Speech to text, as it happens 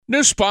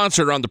New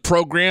sponsor on the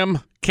program,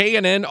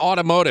 K&N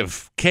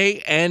Automotive,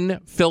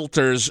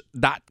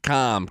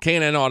 knfilters.com.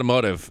 K&N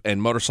Automotive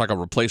and motorcycle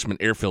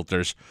replacement air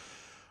filters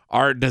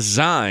are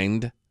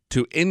designed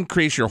to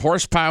increase your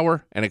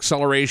horsepower and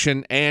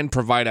acceleration and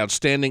provide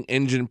outstanding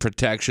engine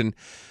protection.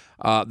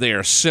 They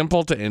are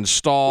simple to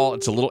install.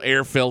 It's a little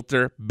air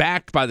filter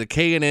backed by the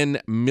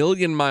K&N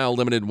million-mile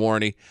limited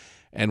warranty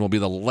and will be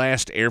the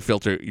last air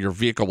filter your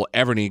vehicle will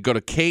ever need. Go to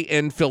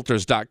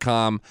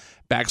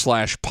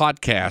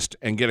knfilters.com/podcast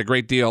and get a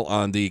great deal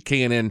on the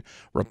K&N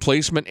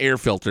replacement air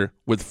filter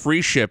with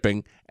free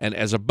shipping. And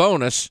as a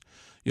bonus,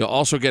 you'll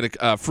also get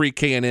a free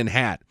K&N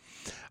hat.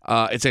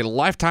 It's a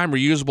lifetime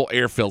reusable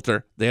air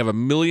filter. They have a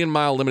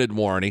million-mile limited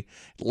warranty.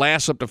 It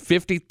lasts up to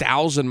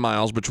 50,000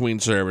 miles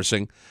between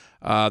servicing.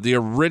 The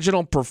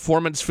original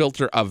performance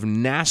filter of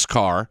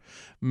NASCAR,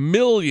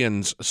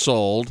 millions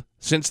sold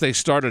since they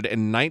started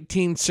in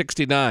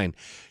 1969.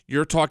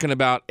 You're talking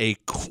about a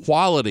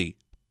quality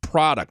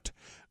product.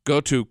 Go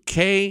to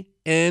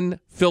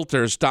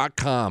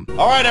knfilters.com.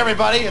 All right,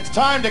 everybody, it's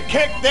time to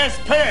kick this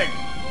pig.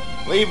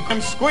 Leave him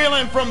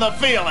squealing from the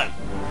feeling.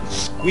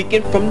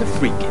 Squeaking from the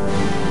freaking.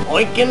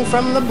 Oinking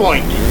from the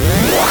boinking.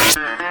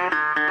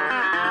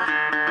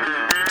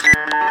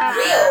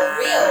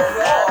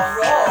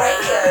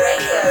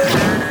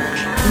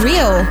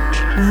 Real,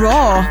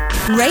 raw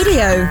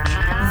radio.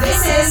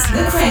 This is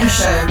The Kramer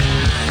Show.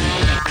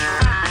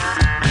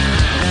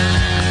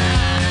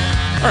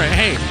 All right,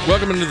 hey,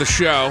 welcome into the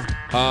show.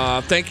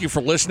 Thank you for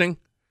listening.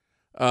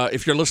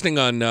 If you're listening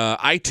on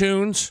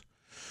iTunes,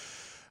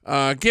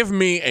 give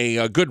me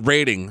a good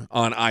rating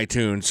on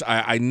iTunes.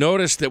 I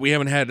noticed that we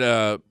haven't had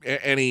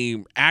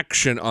any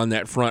action on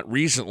that front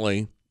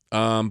recently,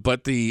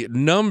 but the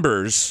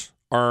numbers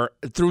are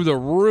through the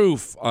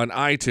roof on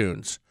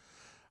iTunes.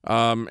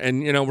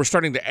 And, you know, we're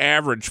starting to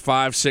average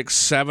 5,000,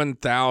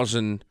 6,000,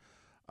 7,000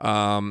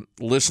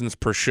 listens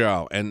per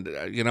show. And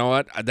you know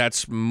what?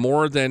 That's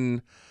more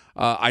than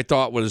I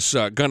thought was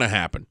going to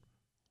happen.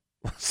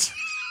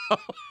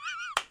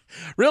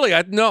 Really,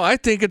 I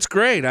think it's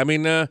great. I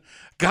mean,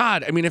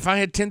 God, if I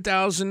had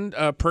 10,000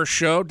 per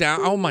show down,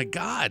 oh, my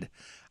God,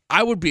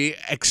 I would be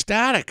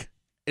ecstatic.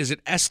 Is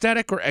it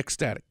aesthetic or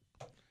ecstatic?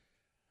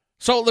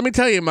 So let me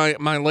tell you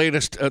my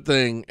latest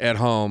thing at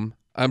home.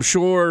 I'm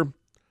sure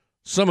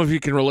some of you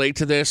can relate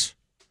to this.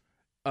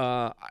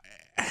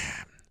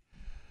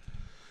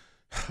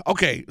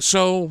 Okay,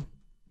 so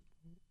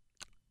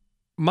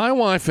my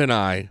wife and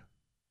I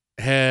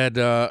had,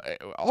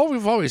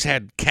 we've always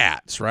had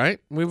cats, right?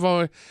 We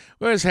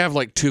always have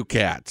like 2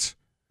 cats.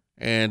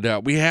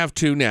 And we have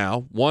 2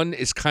 now. One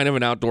is kind of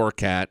an outdoor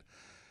cat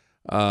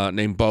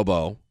named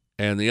Bobo,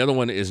 and the other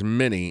one is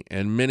Minnie.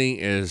 And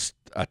Minnie is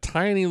a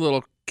tiny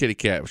little kitty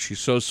cat. She's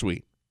so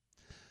sweet.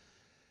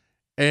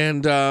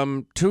 And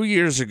 2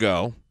 years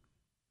ago,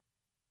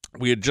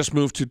 we had just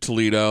moved to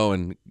Toledo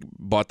and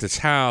bought this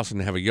house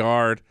and have a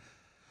yard.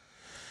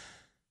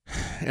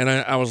 And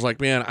I was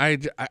like, man, I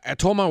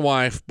told my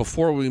wife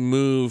before we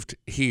moved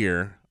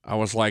here, I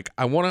was like,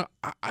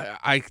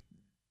 I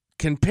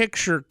can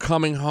picture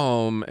coming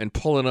home and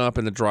pulling up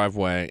in the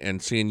driveway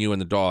and seeing you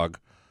and the dog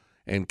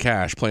and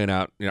Cash playing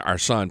out, our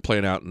son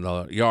playing out in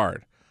the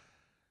yard.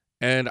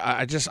 And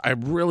I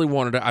really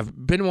wanted to,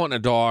 I've been wanting a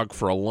dog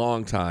for a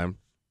long time.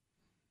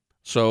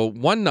 So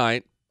one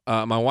night,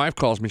 my wife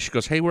calls me. She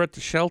goes, hey, we're at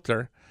the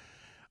shelter.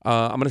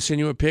 I'm going to send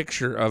you a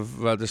picture of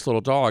this little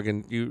dog,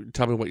 and you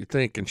tell me what you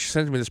think. And she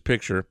sends me this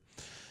picture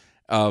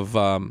of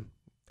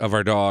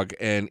our dog,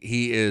 and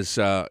he's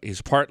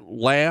part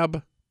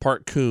lab,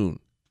 part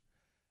coon.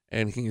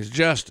 And he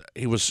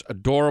was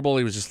adorable.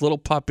 He was this little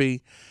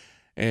puppy,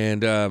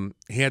 and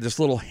he had this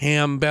little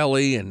ham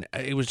belly, and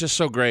it was just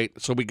so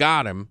great. So we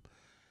got him,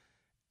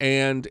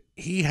 and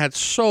he had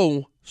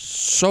so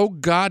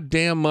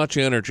goddamn much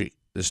energy,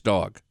 this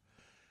dog.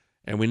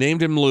 And we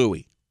named him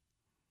Louie.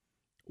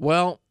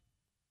 Well,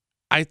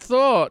 I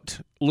thought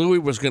Louie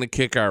was going to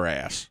kick our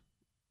ass.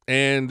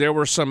 And there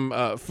were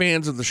some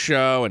fans of the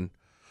show and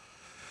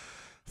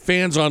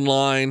fans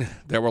online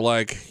that were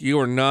like,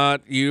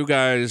 you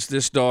guys,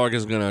 this dog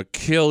is going to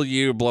kill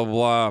you, blah, blah,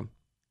 blah.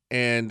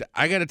 And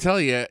I got to tell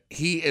you,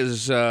 he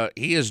is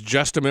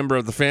just a member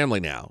of the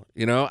family now.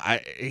 You know,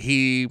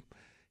 he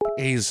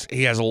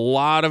has a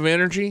lot of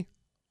energy,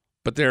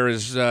 but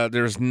there's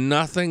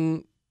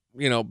nothing,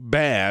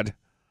 bad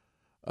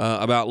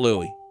about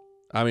Louie.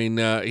 I mean,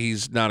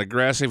 he's not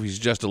aggressive. He's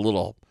just a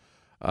little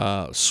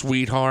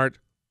sweetheart.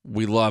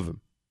 We love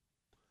him.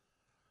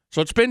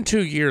 So it's been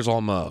 2 years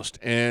almost,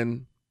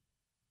 and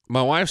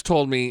my wife's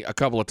told me a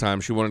couple of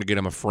times she wanted to get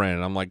him a friend.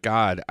 And I'm like,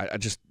 God, I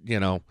just,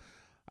 I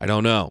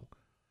don't know.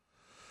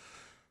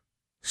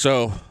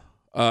 So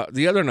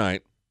the other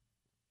night,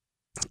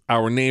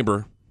 our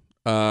neighbor,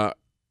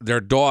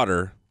 their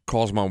daughter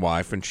calls my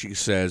wife, and she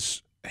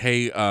says,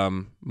 hey,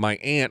 my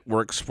aunt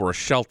works for a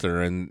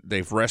shelter, and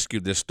they've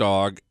rescued this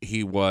dog.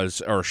 She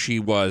was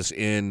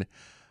in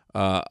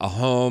a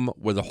home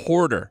with a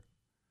hoarder.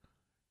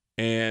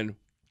 And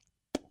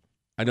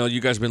I know you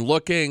guys have been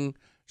looking.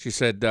 She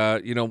said,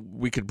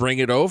 we could bring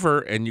it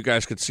over and you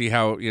guys could see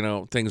how,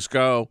 things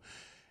go.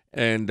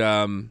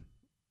 And,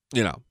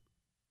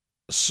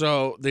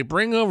 so they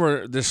bring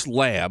over this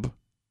lab,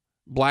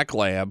 black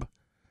lab,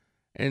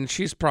 and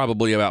she's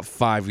probably about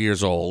 5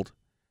 years old.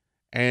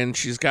 And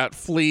she's got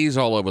fleas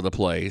all over the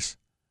place.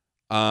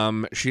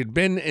 She had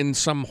been in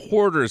some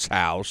hoarder's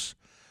house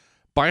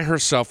by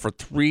herself for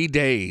 3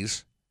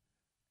 days.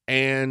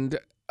 And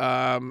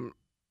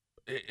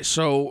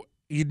so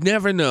you'd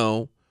never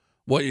know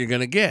what you're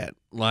going to get,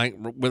 like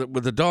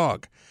with a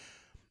dog.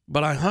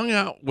 But I hung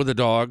out with a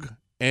dog,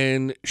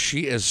 and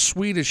she is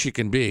sweet as she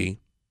can be.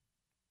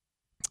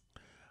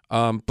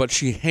 But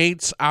she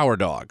hates our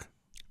dog.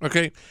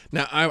 Okay?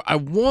 Now, I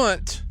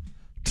want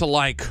to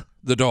like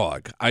the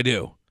dog. I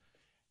do.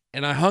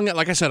 And I hung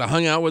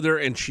out with her,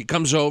 and she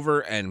comes over,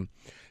 and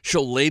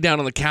she'll lay down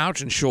on the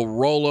couch, and she'll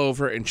roll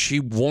over, and she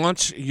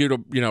wants you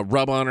to,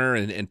 rub on her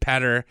and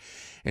pet her,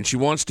 and she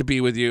wants to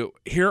be with you.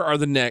 Here are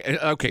the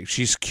okay,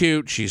 she's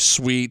cute, she's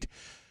sweet.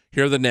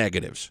 Here are the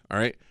negatives, all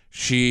right?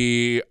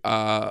 She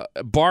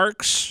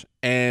barks,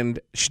 and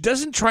she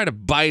doesn't try to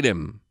bite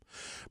him,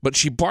 but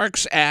she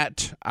barks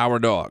at our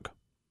dog.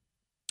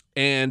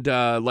 And,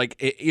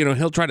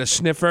 he'll try to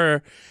sniff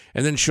her,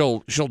 and then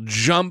she'll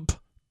jump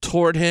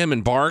toward him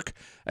and bark.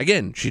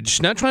 Again,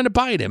 she's not trying to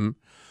bite him,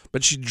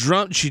 but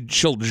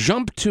she'll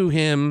jump to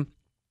him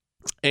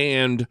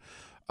and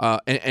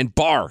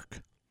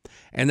bark.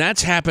 And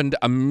that's happened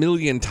a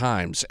million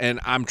times. And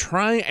I'm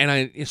trying,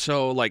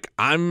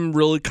 I'm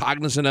really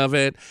cognizant of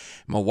it.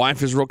 My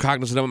wife is real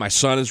cognizant of it. My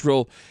son is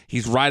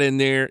he's right in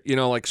there,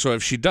 so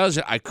if she does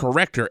it, I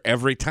correct her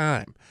every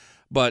time.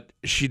 But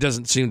she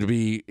doesn't seem to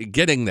be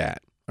getting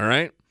that, all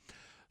right?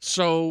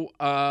 So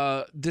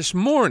this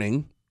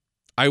morning,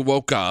 I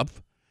woke up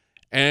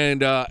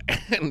and I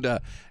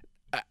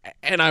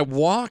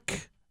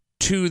walk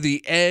to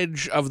the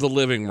edge of the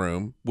living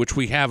room, which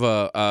we have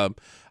a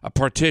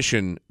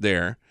partition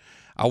there.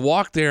 I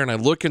walk there and I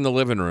look in the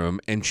living room,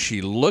 and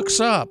she looks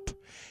up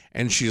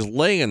and she's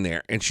laying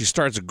there and she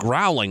starts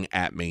growling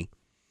at me.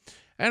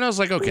 And I was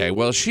like, okay,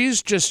 well,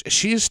 she's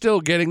still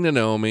getting to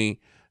know me.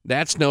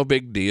 That's no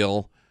big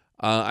deal.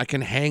 I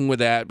can hang with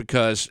that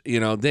because,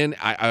 then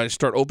I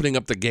start opening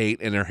up the gate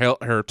and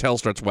her tail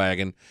starts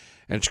wagging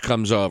and she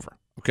comes over.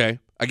 Okay.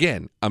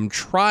 Again, I'm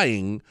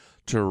really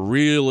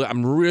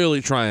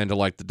trying to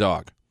like the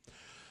dog.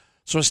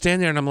 So I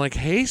stand there and I'm like,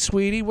 hey,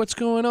 sweetie, what's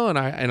going on?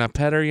 I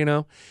pet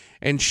her,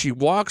 and she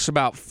walks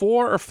about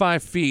 4 or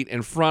 5 feet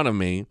in front of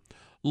me,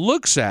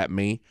 looks at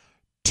me,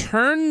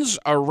 turns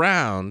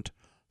around,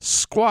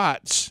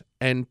 squats,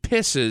 and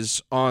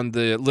pisses on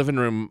the living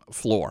room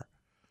floor.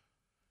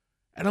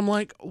 And I'm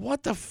like,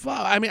 what the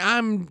fuck? I mean,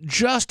 I'm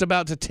just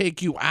about to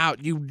take you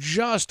out. You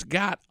just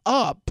got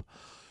up.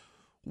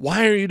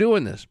 Why are you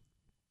doing this?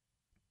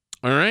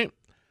 All right.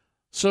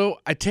 So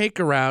I take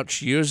her out.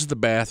 She uses the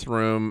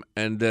bathroom,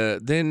 and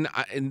then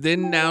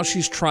now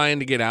she's trying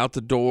to get out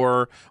the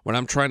door when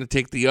I'm trying to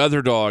take the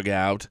other dog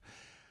out.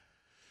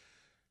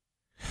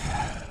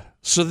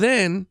 So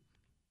then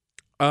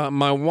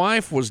my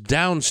wife was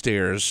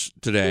downstairs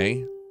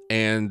today,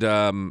 and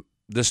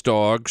this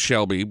dog,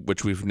 Shelby,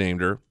 which we've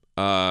named her,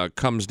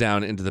 comes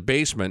down into the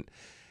basement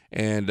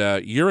and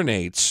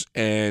urinates,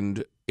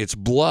 and it's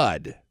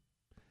blood.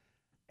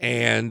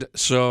 And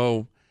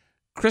so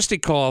Christy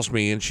calls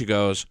me and she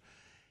goes,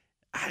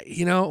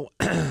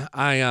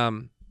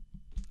 I'm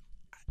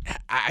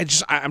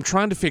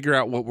trying to figure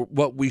out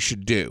what we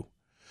should do,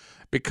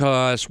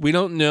 because we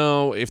don't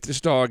know if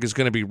this dog is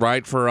going to be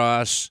right for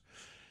us.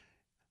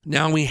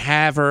 Now we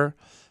have her,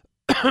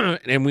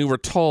 and we were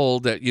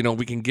told that,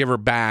 we can give her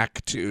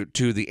back to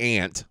the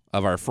aunt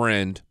of our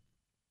friend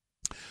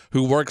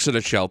who works at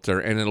a shelter,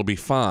 and it'll be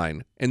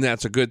fine. And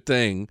that's a good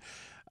thing.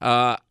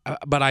 But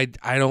I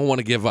don't want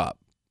to give up.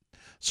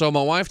 So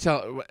my wife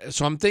so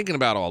I'm thinking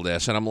about all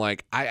this, and I'm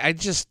like, I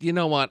just, you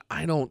know what?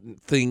 I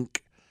don't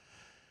think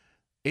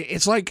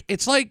it's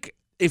like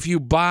if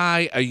you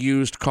buy a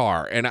used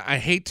car, and I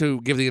hate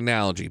to give the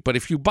analogy, but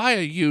if you buy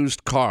a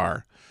used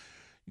car,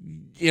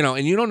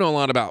 and you don't know a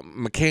lot about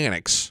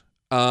mechanics,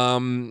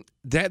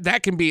 that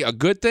can be a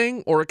good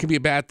thing or it can be a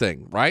bad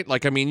thing, right?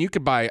 Like, I mean, you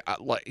could buy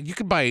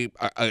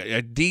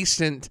a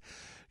decent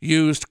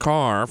used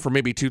car for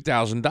maybe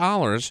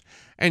 $2,000,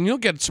 and you'll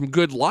get some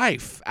good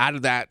life out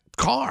of that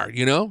car.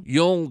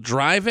 You'll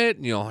drive it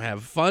and you'll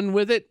have fun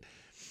with it,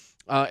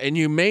 and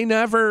you may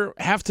never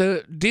have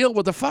to deal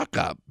with a fuck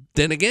up.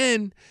 Then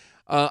again,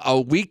 a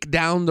week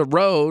down the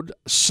road,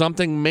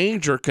 something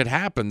major could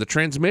happen. The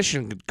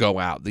transmission could go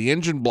out, the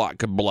engine block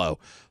could blow,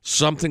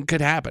 something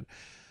could happen.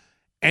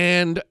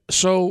 And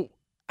so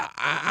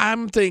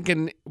I'm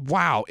thinking,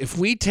 wow, if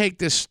we take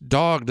this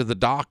dog to the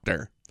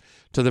doctor,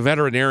 to the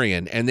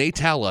veterinarian, and they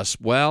tell us,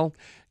 well,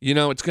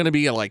 it's going to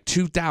be like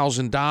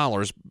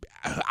 $2,000,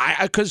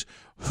 because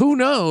who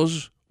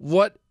knows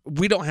what,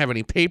 we don't have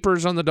any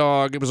papers on the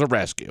dog. It was a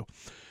rescue.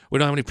 We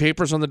don't have any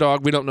papers on the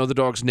dog. We don't know the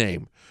dog's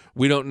name.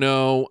 We don't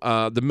know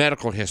the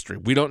medical history.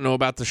 We don't know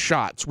about the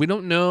shots. We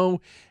don't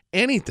know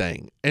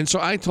anything. And so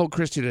I told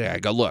Christy today, I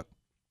go, look,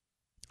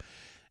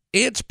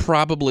 it's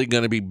probably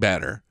going to be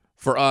better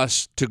for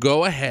us to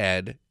go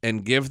ahead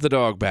and give the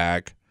dog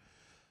back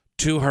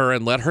to her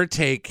and let her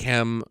take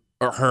him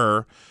or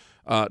her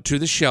to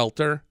the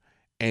shelter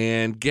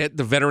and get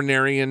the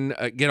veterinarian,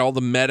 get all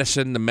the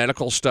medicine, the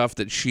medical stuff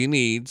that she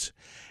needs,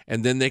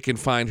 and then they can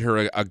find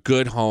her a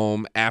good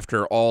home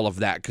after all of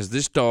that. Because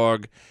this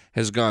dog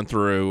has gone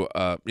through,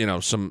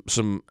 some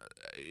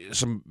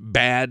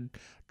bad,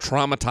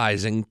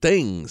 traumatizing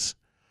things.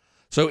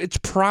 So it's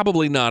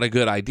probably not a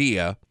good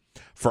idea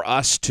for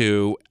us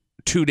to,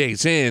 2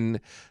 days in,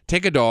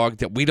 take a dog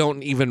that we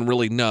don't even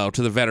really know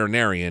to the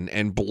veterinarian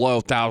and blow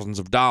thousands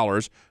of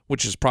dollars,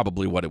 which is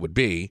probably what it would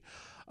be,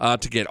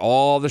 to get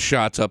all the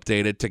shots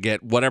updated, to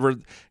get whatever,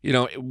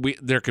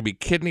 there could be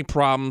kidney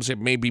problems. It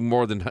may be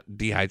more than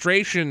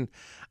dehydration.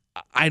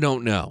 I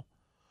don't know.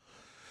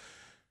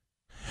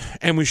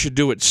 And we should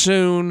do it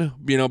soon,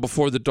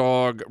 before the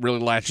dog really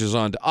latches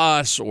on to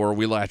us or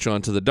we latch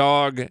on to the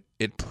dog.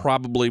 It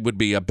probably would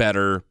be a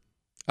better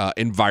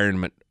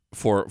environment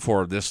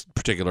for this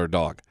particular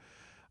dog.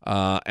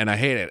 And I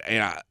hate it.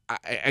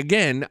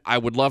 And I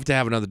would love to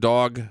have another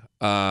dog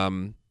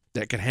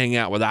that could hang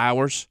out with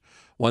ours,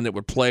 one that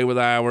would play with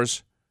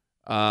ours.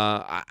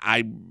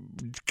 I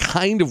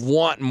kind of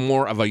want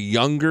more of a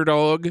younger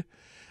dog.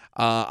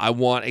 I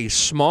want a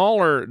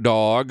smaller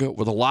dog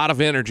with a lot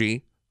of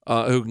energy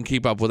who can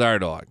keep up with our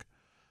dog.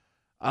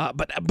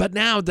 But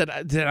now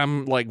that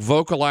I'm like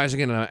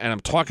vocalizing it and I'm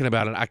talking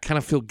about it, I kind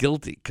of feel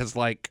guilty because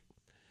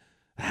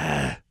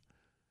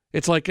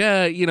it's like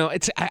you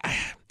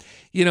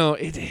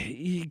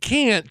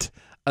can't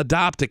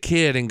adopt a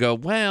kid and go,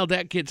 well,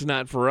 that kid's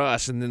not for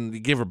us, and then you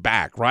give her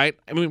back, right?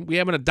 I mean, we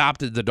haven't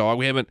adopted the dog.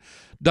 We haven't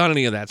done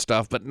any of that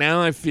stuff, but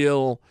now I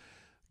feel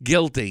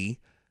guilty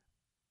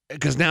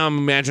because now I'm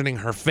imagining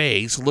her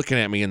face looking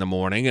at me in the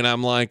morning, and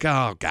I'm like,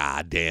 oh,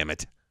 God damn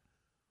it.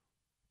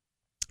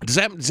 Is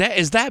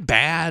that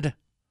bad?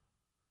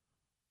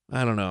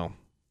 I don't know.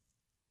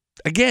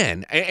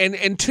 Again,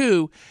 and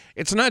two,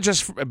 it's not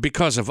just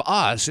because of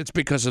us, it's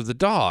because of the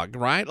dog,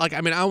 right?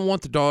 I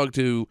want the dog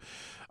to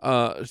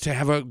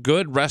have a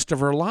good rest of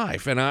her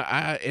life. And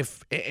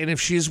if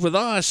she's with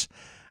us,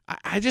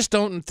 I just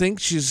don't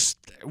think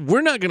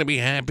we're not going to be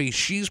happy.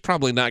 She's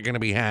probably not going to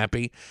be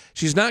happy.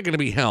 She's not going to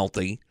be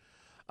healthy.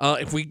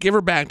 If we give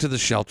her back to the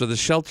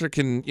shelter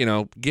can,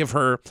 give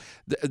her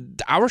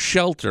our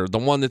shelter, the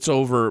one that's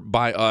over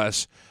by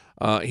us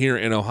here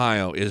in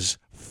Ohio, is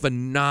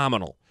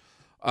phenomenal.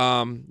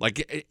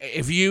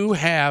 If you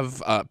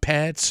have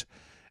pets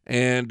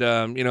and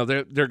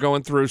they're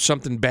going through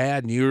something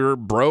bad and you're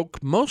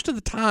broke, most of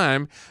the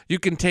time you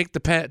can take the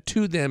pet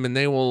to them and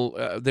they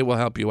will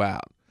help you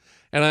out.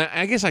 And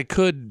I guess I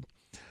could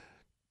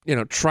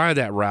try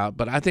that route,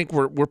 but I think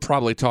we're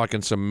probably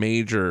talking some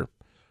major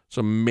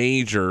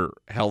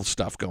health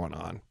stuff going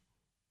on.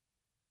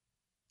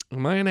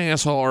 Am I an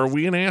asshole? Are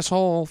we an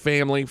asshole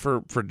family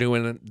for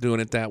doing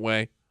it that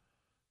way?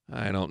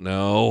 I don't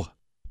know.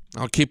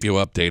 I'll keep you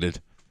updated.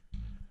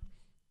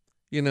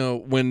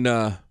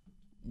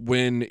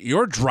 When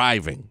you're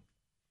driving,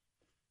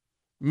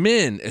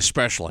 men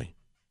especially,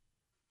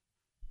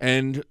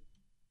 and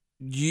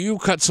you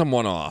cut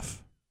someone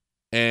off,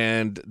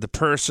 and the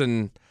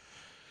person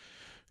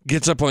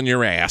gets up on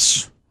your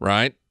ass,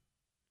 right?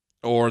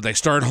 Or they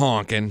start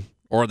honking,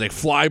 or they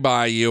fly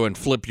by you and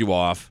flip you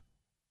off.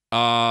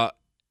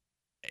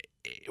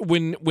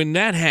 When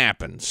that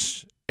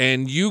happens,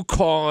 and you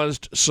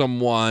caused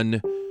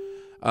someone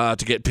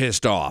to get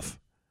pissed off,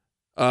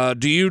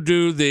 do you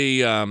do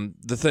the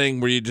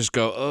thing where you just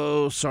go,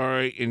 oh,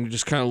 sorry, and you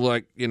just kind of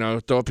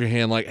throw up your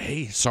hand like,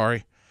 hey,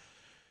 sorry?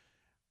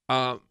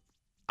 I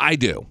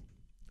do,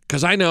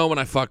 because I know when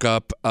I fuck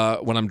up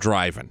when I'm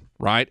driving,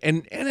 right?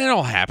 And it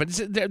all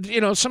happens.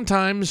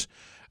 Sometimes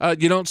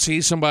you don't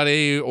see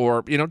somebody,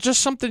 or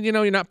just something,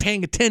 you're not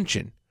paying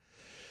attention.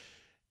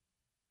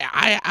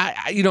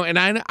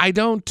 I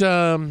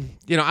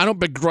don't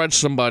begrudge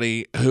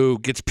somebody who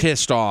gets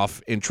pissed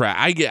off in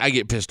traffic. I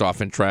get pissed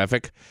off in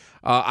traffic.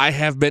 I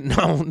have been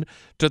known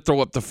to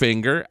throw up the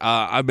finger.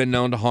 I've been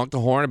known to honk the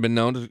horn. I've been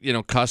known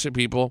to cuss at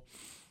people.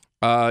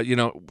 But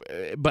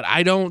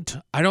I don't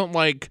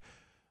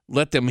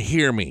let them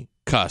hear me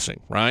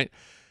cussing. Right.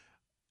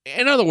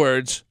 In other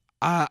words,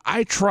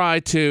 I try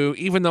to,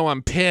 even though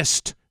I'm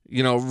pissed,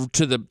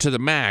 to the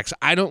max,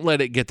 I don't let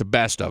it get the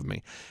best of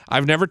me.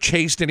 I've never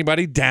chased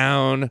anybody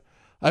down.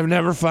 I've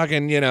never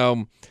fucking,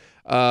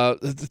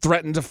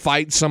 threatened to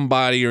fight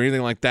somebody or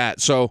anything like that.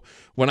 So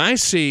when I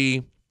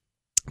see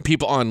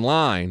people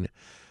online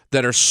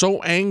that are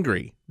so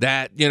angry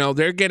that,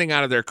 they're getting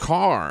out of their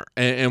car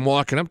and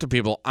walking up to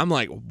people, I'm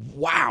like,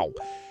 wow.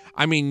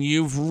 I mean,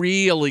 you've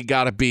really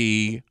got to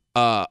be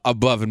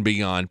above and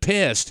beyond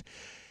pissed.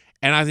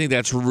 And I think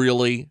that's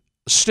really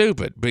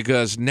stupid,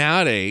 because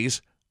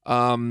nowadays,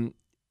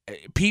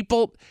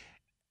 people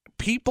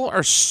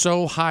are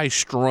so high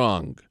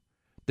strung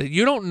that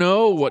you don't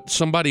know what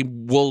somebody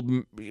will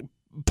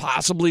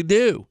possibly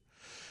do.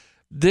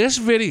 This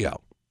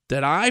video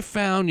that I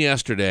found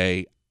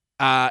yesterday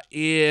I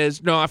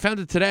found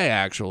it today,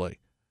 actually.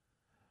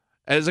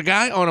 As a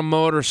guy on a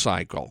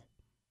motorcycle,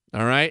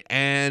 all right,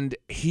 and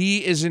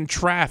he is in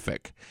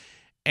traffic,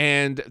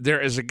 and there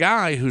is a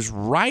guy who's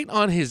right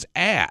on his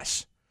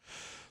ass.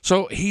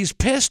 So he's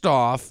pissed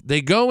off.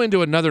 They go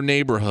into another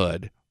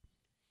neighborhood,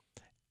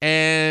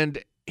 and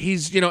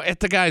he's, at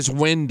the guy's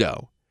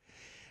window.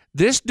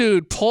 This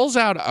dude pulls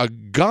out a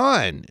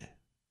gun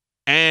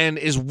and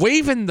is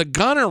waving the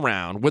gun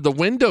around with the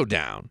window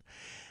down.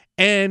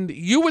 And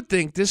you would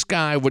think this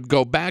guy would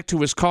go back to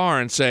his car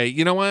and say,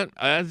 you know what,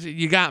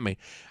 you got me.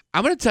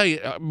 I'm going to tell you,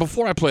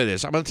 before I play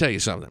this, I'm going to tell you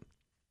something.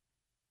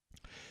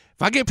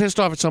 If I get pissed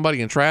off at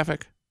somebody in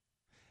traffic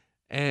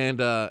and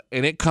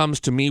it comes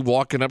to me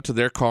walking up to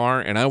their car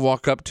and I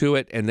walk up to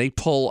it and they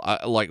pull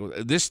like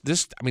this,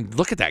 I mean,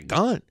 look at that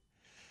gun.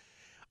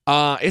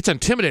 It's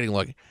intimidating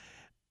looking.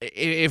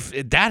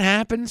 If that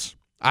happens,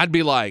 I'd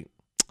be like,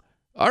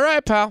 all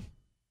right, pal,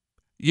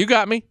 you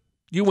got me.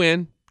 You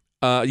win.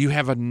 You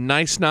have a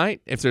nice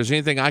night. If there's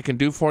anything I can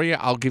do for you,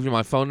 I'll give you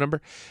my phone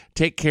number.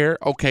 Take care.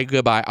 Okay,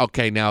 goodbye.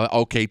 Okay, now.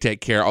 Okay, take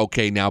care.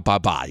 Okay, now.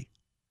 Bye-bye.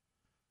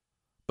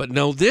 But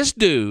no, this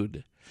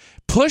dude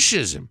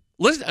pushes him.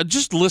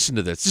 Just listen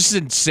to this. This is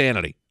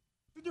insanity.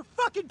 You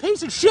fucking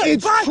piece of shit.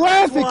 It's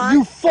traffic,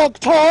 you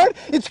fucktard.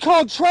 It's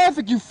called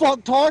traffic, you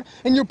fucktard.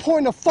 And you're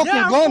pointing a fucking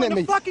gun at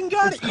me.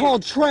 It's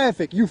called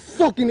traffic, you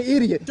fucking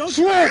idiot. Don't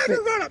traffic. You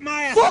ever run up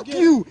my ass Fuck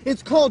again. you.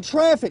 It's called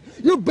traffic.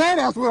 You're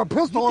badass with a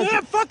pistol. You're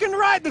damn fucking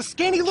right. The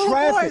skinny little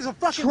boy is a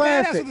fucking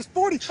badass with his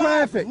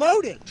 45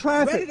 loaded.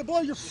 Traffic. Ready to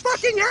blow your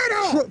fucking head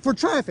off. For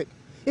traffic.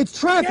 It's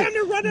traffic.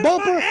 You're running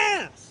up my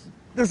ass.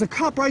 There's a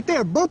cop right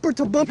there. Bumper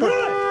to bumper.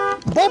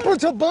 Good. Bumper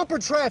to bumper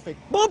traffic.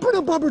 Bumper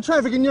to bumper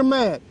traffic and you're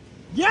mad.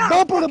 Yeah,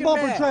 bumper to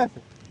bumper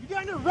traffic. You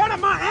got to run up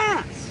my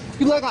ass.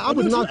 You like I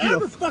would knock you.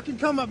 Ever fucking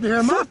come up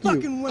here? My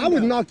fucking window. I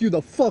would knock you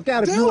the fuck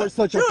out if you weren't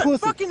such a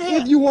pussy.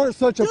 If you weren't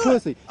such a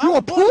pussy. You're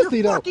a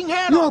pussy though.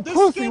 You're a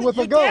pussy with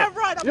a gun.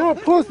 You're a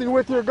pussy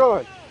with your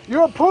gun.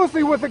 You're a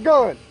pussy with a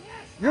gun.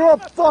 You're a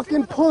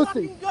fucking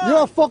pussy.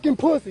 You're a fucking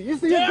pussy. You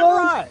see your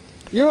gun?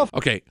 You're a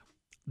Okay,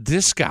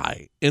 this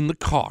guy in the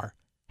car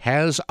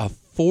has a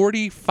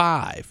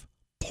 45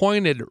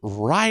 pointed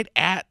right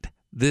at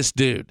this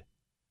dude.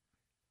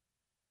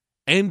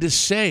 And is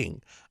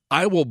saying,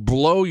 I will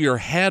blow your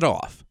head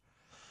off.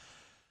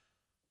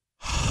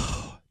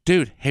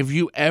 Dude, have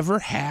you ever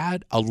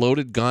had a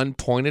loaded gun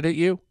pointed at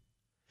you?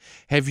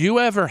 Have you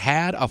ever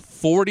had a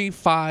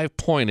 45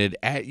 pointed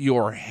at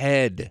your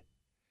head?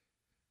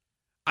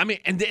 I mean,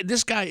 and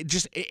this guy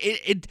just,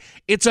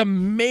 it's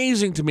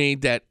amazing to me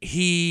that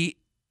he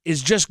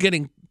is just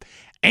getting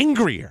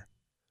angrier.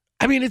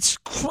 I mean, it's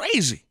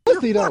crazy.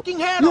 You're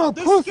a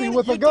pussy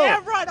with a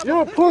gun.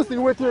 You're a pussy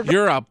with your gun.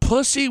 You're a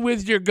pussy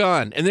with your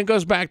gun. And then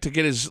goes back to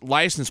get his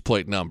license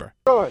plate number.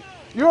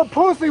 You're a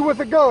pussy with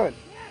a gun.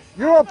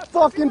 You're a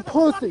fucking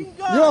pussy.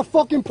 You're a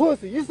fucking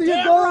pussy. You see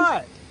your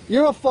gun?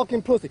 You're a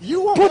fucking pussy.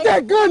 Put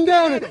that gun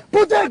down.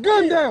 Put that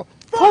gun down.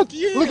 Fuck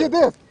you. Look at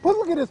this.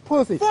 Look at this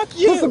pussy. Fuck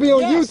you. This will be on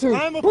Yes, YouTube.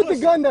 I'm a Put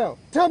pussy. the gun down.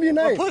 Tell me your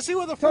name. A pussy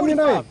with a 45. Tell me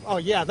your name. Oh,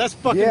 yeah, that's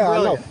fucking Yeah,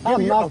 brilliant. I know. I'll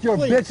knock your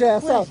bitch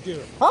ass out. Please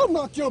do. I'll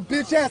knock your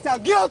bitch ass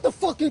out. Get out the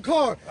fucking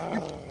car. You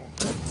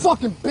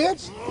fucking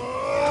bitch.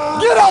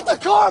 Get out the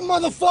car,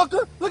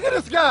 motherfucker. Look at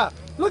this guy.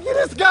 Look at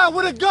this guy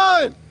with a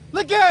gun.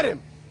 Look at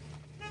him.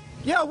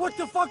 Yeah, what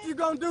the fuck you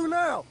gonna do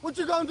now? What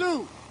you gonna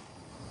do?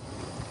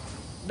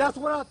 That's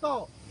what I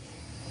thought.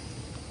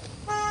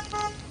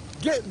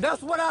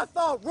 That's what I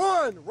thought.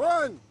 Run.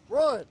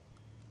 What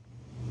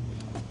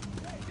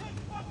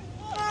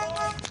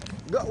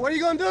are you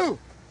gonna do?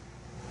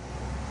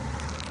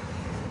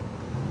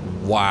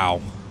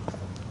 Wow.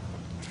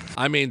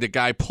 I mean, the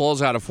guy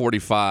pulls out a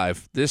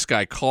 45. This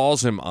guy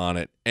calls him on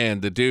it,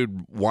 and the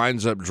dude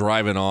winds up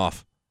driving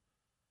off.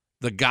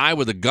 The guy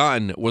with the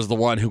gun was the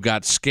one who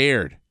got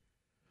scared.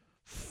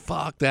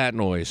 Fuck that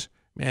noise.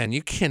 Man,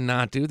 you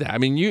cannot do that. I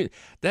mean,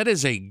 that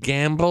is a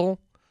gamble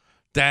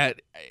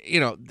that,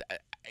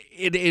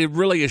 it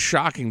really is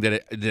shocking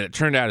that it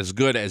turned out as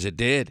good as it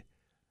did.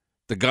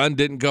 The gun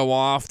didn't go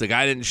off. The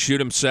guy didn't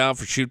shoot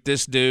himself or shoot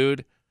this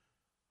dude.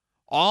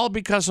 All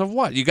because of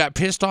what? You got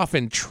pissed off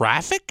in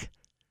traffic?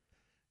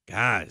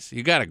 Guys,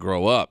 you got to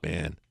grow up,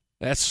 man.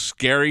 That's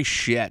scary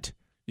shit.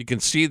 You can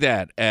see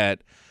that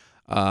at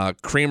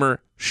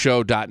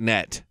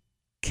kramershow.net.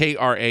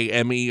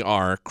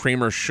 Kramer,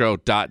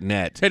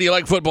 kramershow.net. Hey, do you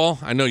like football?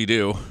 I know you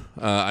do.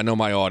 I know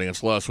my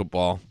audience loves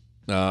football.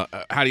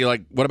 How do you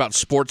like, what about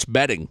sports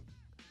betting?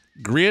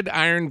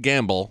 Gridiron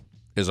Gamble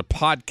is a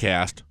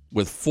podcast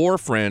with four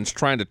friends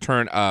trying to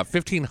turn a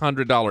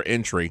 $1,500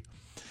 entry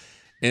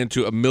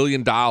into $1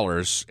 million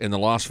in the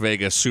Las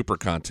Vegas Super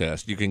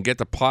Contest. You can get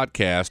the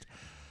podcast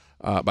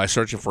by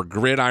searching for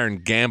Gridiron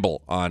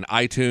Gamble on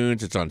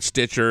iTunes. It's on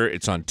Stitcher.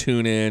 It's on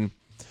TuneIn.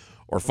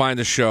 Or find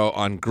the show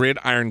on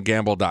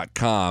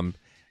gridirongamble.com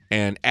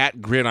and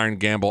at Gridiron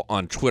Gamble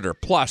on Twitter.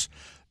 Plus,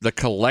 the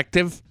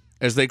Collective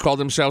as they call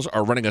themselves,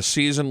 are running a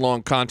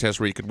season-long contest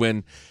where you could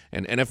win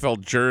an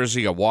NFL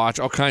jersey, a watch,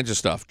 all kinds of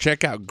stuff.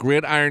 Check out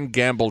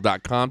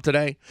gridirongamble.com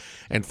today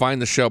and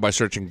find the show by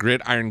searching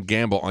Gridiron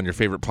Gamble on your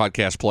favorite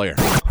podcast player.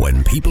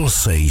 When people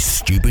say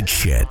stupid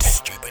shit,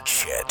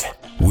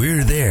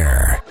 we're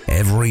there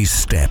every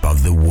step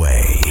of the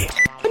way.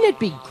 Wouldn't it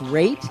be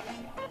great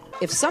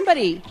if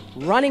somebody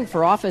running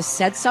for office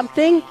said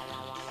something,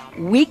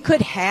 we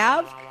could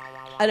have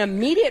an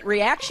immediate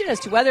reaction as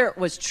to whether it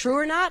was true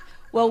or not?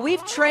 Well,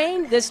 we've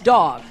trained this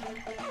dog,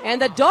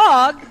 and the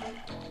dog,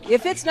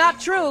 if it's not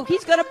true,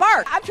 he's going to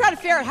bark. I'm trying to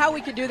figure out how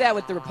we can do that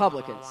with the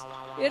Republicans.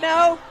 You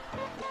know,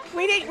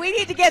 we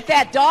need to get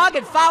that dog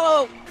and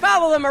follow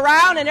them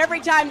around, and every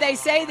time they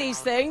say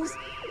these things,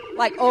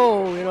 like,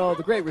 oh, you know,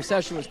 the Great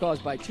Recession was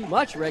caused by too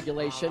much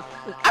regulation,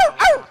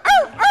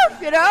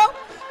 you know?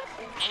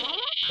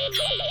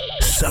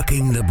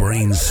 Sucking the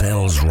brain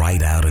cells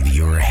right out of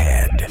your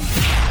head.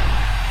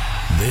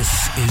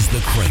 This is The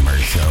Kramer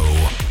Show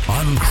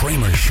on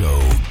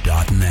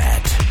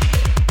Kramershow.net.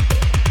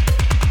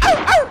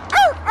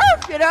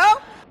 You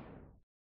know?